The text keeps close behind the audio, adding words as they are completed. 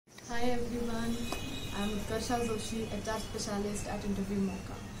HR Specialist at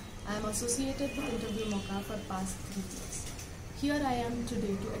iMocha. I am associated with iMocha for past 3 years. Here I am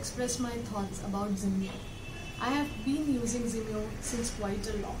today to express my thoughts about Zimyo. I have been using Zimyo since quite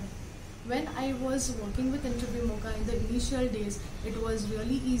a long. When I was working with iMocha in the initial days, it was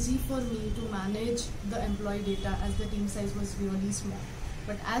really easy for me to manage the employee data as the team size was really small.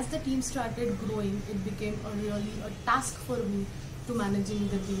 But as the team started growing, it became a task for me to managing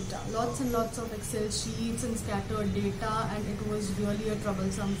the data. Lots and lots of Excel sheets and scattered data, and it was really a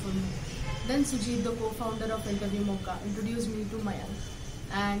troublesome for me. Then Sujit, the co-founder of iMocha, introduced me to Mayank.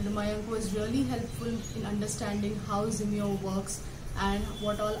 And Mayank was really helpful in understanding how Zimyo works and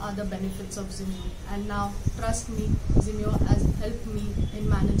what all are the benefits of Zimyo. And now, trust me, Zimyo has helped me in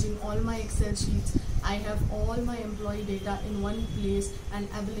managing all my Excel sheets. I have all my employee data in one place and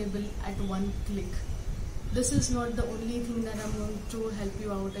available at one click. This is not the only thing that I'm going to help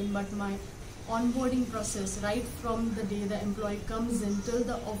you out in, but my onboarding process, right from the day the employee comes in till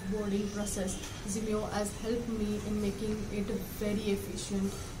the offboarding process, Zimyo has helped me in making it very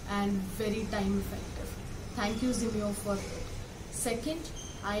efficient and very time effective. Thank you, Zimyo, for it. Second,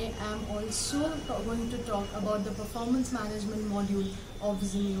 I am also going to talk about the performance management module of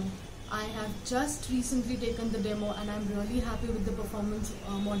Zimyo. I have just recently taken the demo and I'm really happy with the performance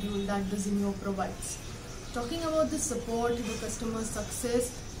module that the Zimyo provides. Talking about the support, the customer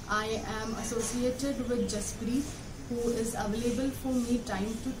success, I am associated with Jaspreet, who is available for me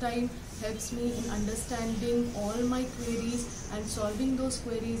time to time, helps me in understanding all my queries and solving those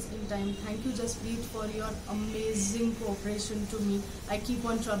queries in time. Thank you, Jaspreet, for your amazing cooperation to me. I keep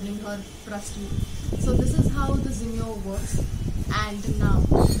on troubling her, trust me. So this is how the Zimyo works. And now,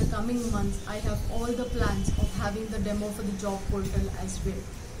 in the coming months, I have all the plans of having the demo for the job portal as well.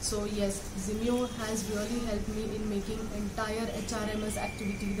 So yes, Zimyo has really helped me in making entire HRMS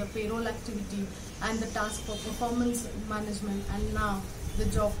activity, the payroll activity and the task for performance management, and now the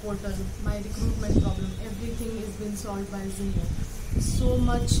job portal, my recruitment problem, everything is been solved by Zimyo. So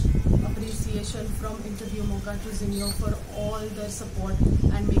much appreciation from iMocha to Zimyo for all their support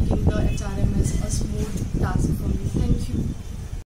and making the HRMS a smooth task for me. Thank you.